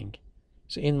everything.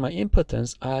 So in my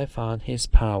impotence, I found His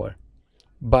power.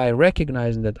 By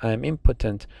recognizing that I am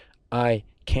impotent, I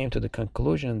came to the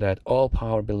conclusion that all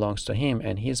power belongs to Him,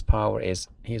 and His power is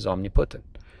He's omnipotent.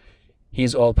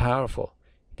 He's all powerful.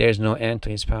 There's no end to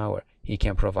His power. He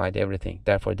can provide everything.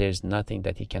 Therefore, there's nothing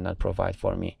that He cannot provide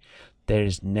for me. There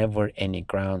is never any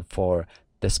ground for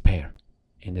despair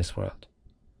in this world.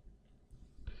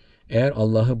 Eğer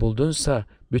Allah'ı buldunsa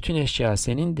bütün eşya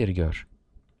senindir gör.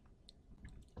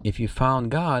 If you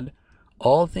found God,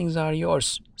 all things are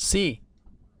yours. See.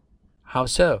 How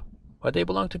so? Well, they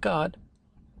belong to God.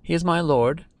 He is my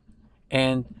Lord,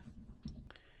 and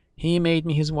He made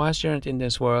me his vicegerent in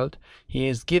this world. He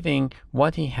is giving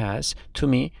what he has to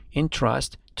me in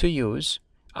trust to use.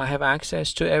 I have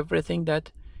access to everything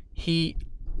that he,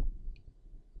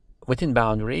 within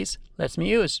boundaries, lets me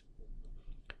use.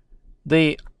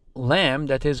 The lamb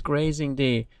that is grazing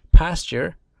the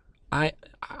pasture,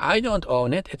 I don't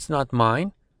own it. It's not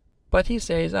mine. But he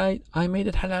says, I made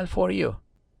it halal for you.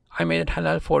 I made it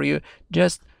halal for you.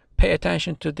 Just pay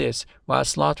attention to this while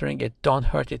slaughtering it. Don't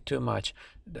hurt it too much.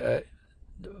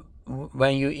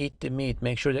 When you eat the meat,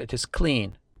 make sure that it is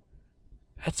clean,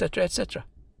 etc., etc.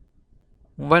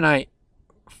 When I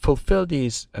fulfill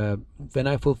these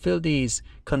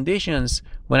conditions,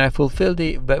 when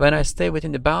I stay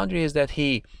within the boundaries that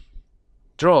he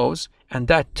draws, and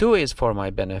that too is for my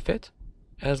benefit,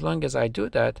 as long as I do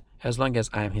that, as long as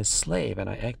I am his slave and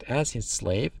I act as his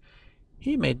slave,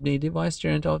 he made me the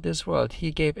vicegerent of this world.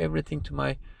 He gave everything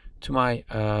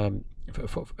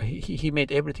he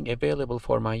made everything available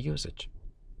for my usage.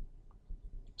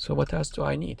 So what else do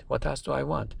I need? What else do I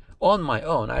want? On my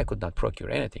own, I could not procure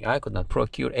anything. I could not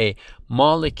procure a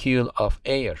molecule of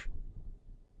air.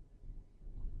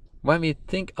 When we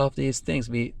think of these things,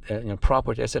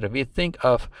 property, etc., we think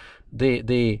of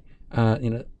the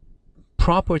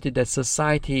property that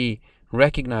society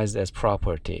recognized as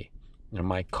property.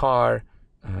 My car,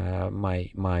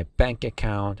 my bank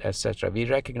account, etc. We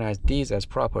recognize these as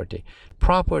property.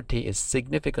 Property is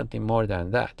significantly more than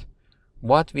that.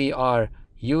 What we are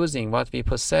using, what we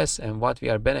possess, and what we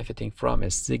are benefiting from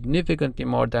is significantly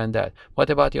more than that.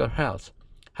 What about your health?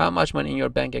 How much money in your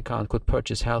bank account could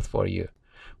purchase health for you?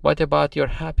 What about your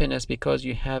happiness because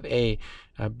you have a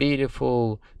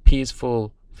beautiful,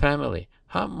 peaceful family?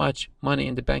 How much money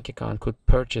in the bank account could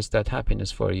purchase that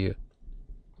happiness for you?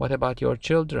 What about your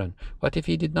children? What if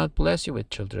he did not bless you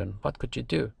with children? What could you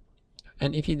do?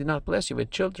 And if he did not bless you with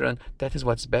children, that is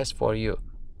what's best for you.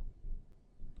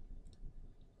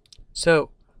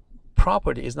 So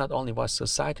property is not only what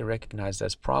society recognizes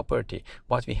as property.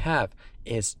 What we have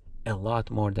is a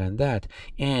lot more than that.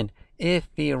 And if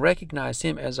we recognize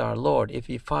him as our Lord, if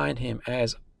we find him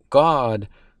as God,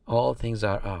 all things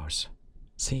are ours.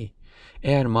 See,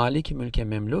 eğer malik mülke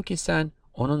memluk isen,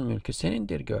 onun mülkü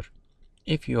senindir gör.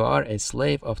 If you are a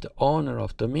slave of the owner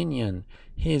of dominion,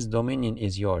 his dominion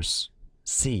is yours.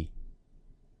 See,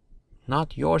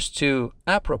 not yours to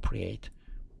appropriate,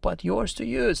 but yours to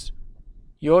use,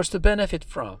 yours to benefit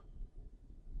from.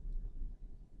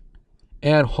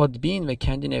 Eğer hodbin ve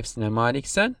kendi nefsine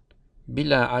maliksen,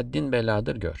 bila addin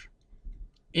beladır gör.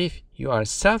 If you are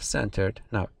self-centered,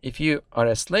 now, if you are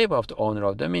a slave of the owner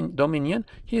of dominion,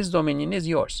 his dominion is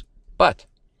yours. But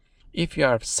if you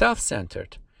are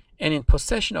self-centered and in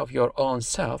possession of your own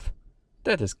self,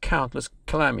 that is countless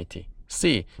calamity.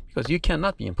 See, because you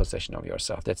cannot be in possession of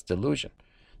yourself. That's delusion.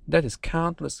 That is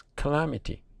countless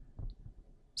calamity.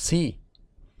 See,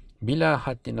 bila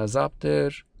haddin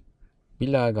azaptır,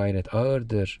 bila gayret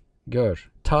ağırdır, gör.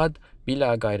 Tad,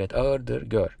 bila gayret ağırdır,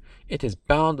 gör. It is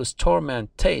boundless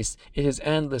torment, taste. It is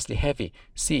endlessly heavy.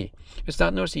 See,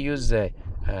 Ustad Nursi uses a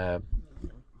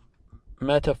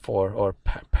metaphor or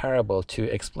parable to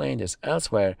explain this.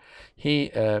 Elsewhere, he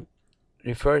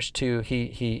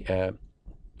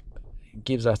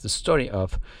gives us the story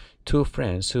of two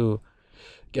friends who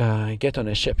get on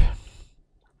a ship.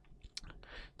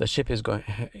 The ship is going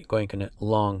on a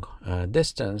long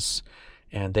distance,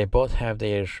 and they both have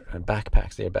their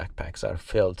backpacks. Their backpacks are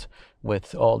filled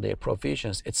with all their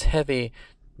provisions. It's heavy.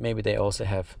 Maybe they also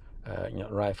have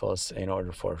rifles in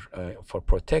order for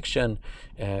protection.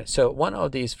 So one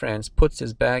of these friends puts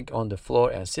his bag on the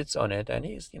floor and sits on it, and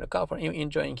he's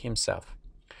enjoying himself.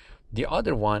 The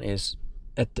other one is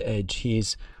at the edge.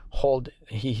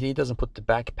 He doesn't put the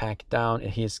backpack down,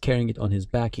 and he's carrying it on his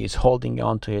back. He's holding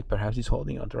on to it. Perhaps he's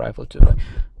holding on the rifle too.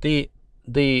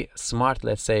 The smart,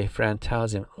 let's say, friend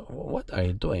tells him, "What are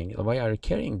you doing? Why are you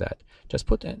carrying that? Just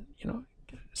put in,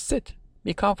 sit,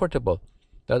 be comfortable."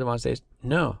 The other one says,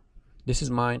 "No, this is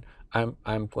mine.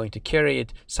 I'm going to carry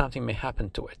it. Something may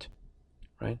happen to it."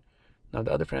 Right? Now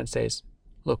the other friend says,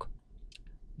 "Look,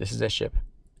 this is a ship.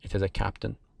 It has a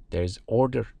captain. There is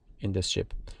order in this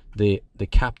ship. The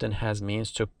captain has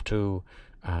means to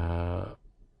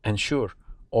ensure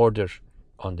order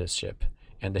on this ship,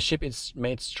 and the ship is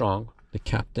made strong. The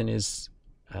captain is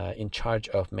in charge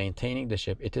of maintaining the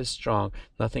ship. It is strong.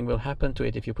 Nothing will happen to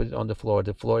it if you put it on the floor.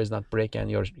 The floor is not break,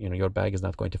 and your bag is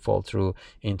not going to fall through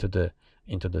into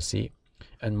the sea.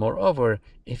 And moreover,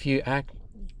 if you act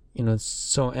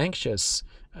so anxious,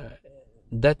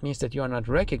 that means that you are not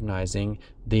recognizing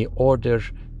the order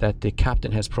that the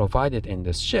captain has provided in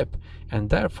this ship, and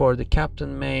therefore the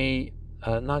captain may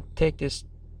not take this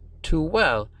too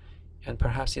well. and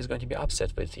perhaps he's going to be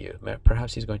upset with you.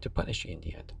 Perhaps he's going to punish you in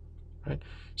the end, right?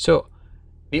 So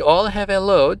we all have a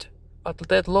load, but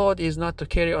that load is not to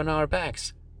carry on our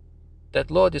backs.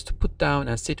 That load is to put down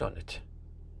and sit on it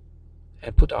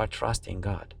and put our trust in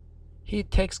God. He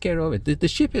takes care of it. The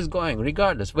ship is going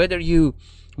regardless, whether you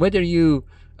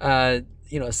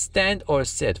stand or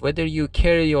sit, whether you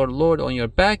carry your load on your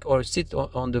back or sit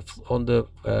on the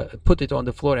put it on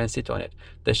the floor and sit on it.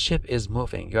 The ship is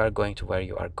moving. You are going to where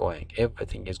you are going.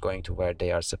 Everything is going to where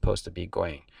they are supposed to be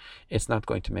going. It's not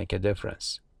going to make a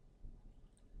difference.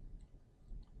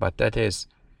 But that is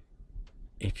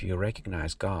if you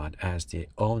recognize God as the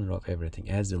owner of everything,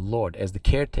 as the Lord, as the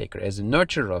caretaker, as the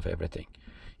nurturer of everything.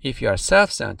 If you are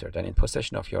self-centered and in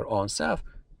possession of your own self,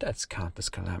 that's countless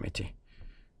calamity.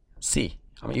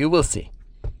 You will see.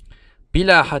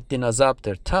 Bila haddin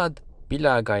azaptır tad,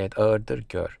 bila gayet ağırdır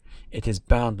gör. It is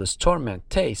boundless torment,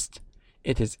 taste.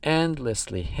 It is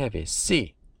endlessly heavy,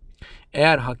 see.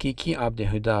 Eğer hakiki abd-i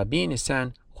hüdabin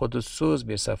isen, hudutsuz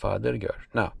bir safadır gör.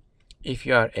 Now, if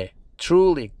you are a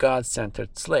truly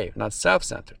God-centered slave, not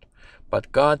self-centered,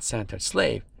 but God-centered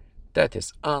slave, that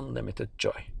is unlimited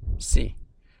joy. See.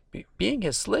 Being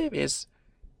his slave is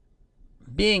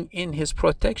being in his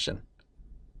protection.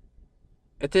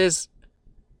 It is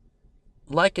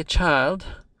like a child,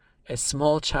 a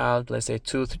small child, let's say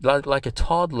like a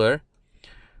toddler,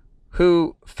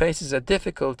 who faces a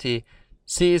difficulty,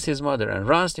 sees his mother and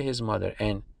runs to his mother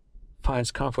and finds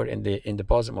comfort in the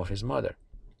bosom of his mother.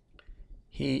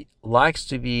 He likes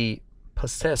to be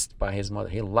possessed by his mother.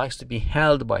 He likes to be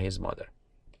held by his mother.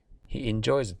 He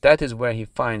enjoys it. That is where he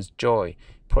finds joy,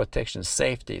 protection,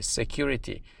 safety,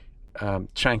 security,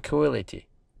 tranquility.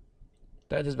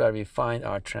 That is where we find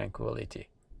our tranquility,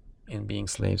 in being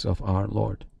slaves of our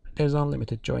Lord. There's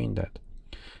unlimited joy in that.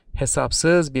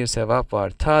 Hesapsız bir sevap var,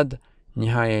 tad,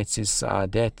 nihayetsiz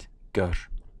saadet gör.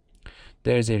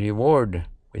 There's a reward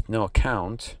with no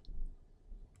count.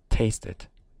 Taste it.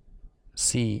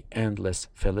 See endless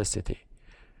felicity.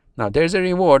 Now, there's a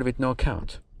reward with no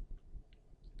count.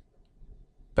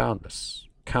 Boundless,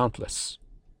 countless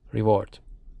reward.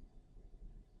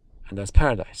 And that's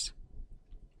paradise.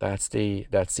 That's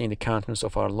seeing the countenance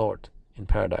of our Lord in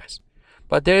paradise.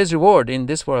 But there is reward in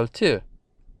this world too.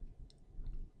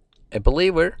 A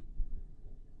believer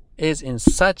is in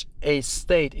such a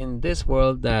state in this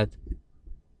world that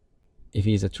if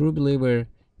he is a true believer,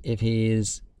 if he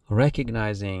is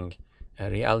recognizing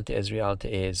reality as reality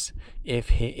is, if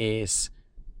he is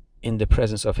in the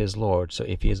presence of his Lord, so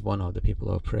if he is one of the people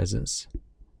of presence,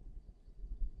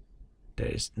 there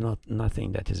is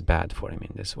nothing that is bad for him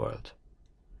in this world.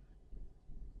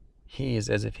 He is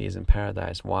as if he is in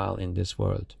paradise while in this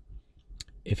world.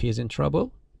 If he is in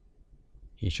trouble,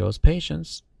 he shows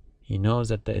patience. He knows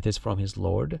that it is from his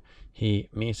Lord. He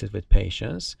meets it with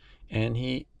patience, and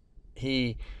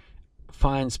he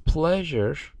finds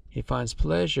pleasure. He finds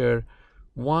pleasure,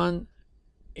 one,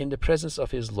 in the presence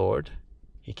of his Lord.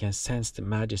 He can sense the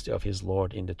majesty of his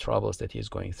Lord in the troubles that he is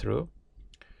going through.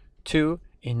 Two,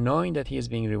 in knowing that he is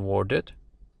being rewarded,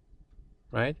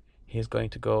 right? He's going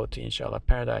to go to, inshallah,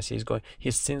 paradise.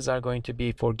 His sins are going to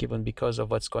be forgiven because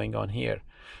of what's going on here.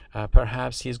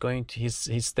 Perhaps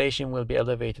his station will be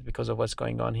elevated because of what's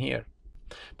going on here.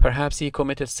 Perhaps he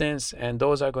committed sins, and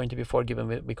those are going to be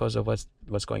forgiven because of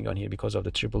what's going on here, because of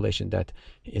the tribulation that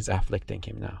is afflicting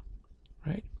him now,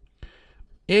 right?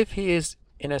 If he is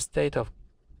in a state of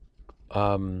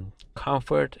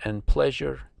comfort and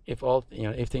pleasure,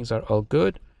 if things are all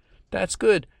good, that's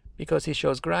good, because he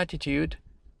shows gratitude,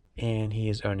 and he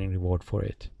is earning reward for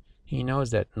it. He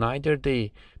knows that neither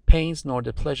the pains nor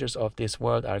the pleasures of this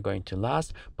world are going to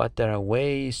last, but there are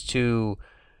ways to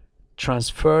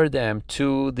transfer them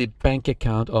to the bank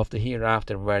account of the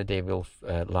hereafter, where they will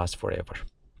last forever,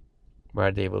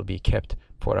 where they will be kept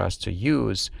for us to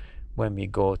use when we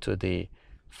go to the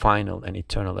final and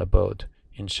eternal abode,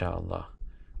 inshallah.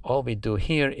 All we do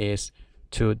here is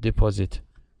to deposit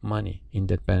money in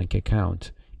that bank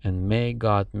account, and may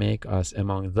God make us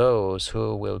among those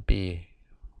who will be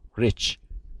rich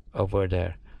over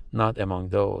there, not among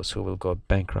those who will go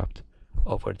bankrupt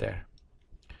over there.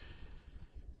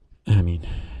 Ameen.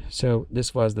 So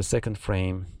this was the second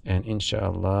frame, and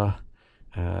inshallah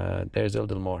there's a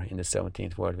little more in the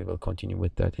 17th word. We will continue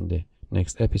with that in the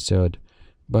next episode.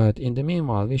 But in the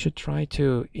meanwhile, we should try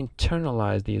to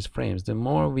internalize these frames. The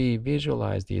more we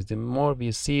visualize these, the more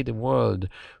we see the world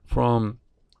from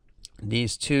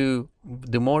these two,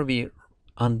 the more we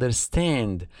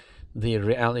understand the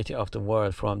reality of the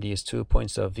world from these 2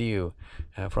 points of view,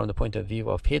 from the point of view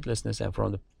of heedlessness and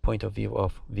from the point of view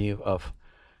of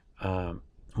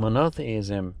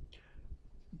monotheism,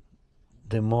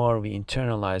 the more we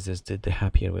internalize this, the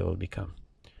happier we will become.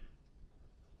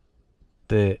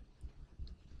 The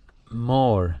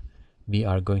more we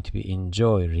are going to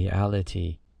enjoy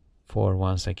reality for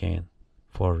once again,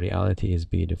 for reality is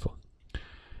beautiful.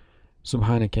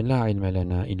 سبحانك لا علم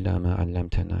لنا إلا ما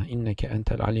علمتنا إنك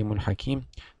أنت العليم الحكيم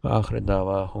وآخر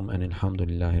دعواهم أن الحمد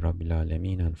لله رب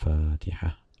العالمين.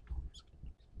 الفاتحة.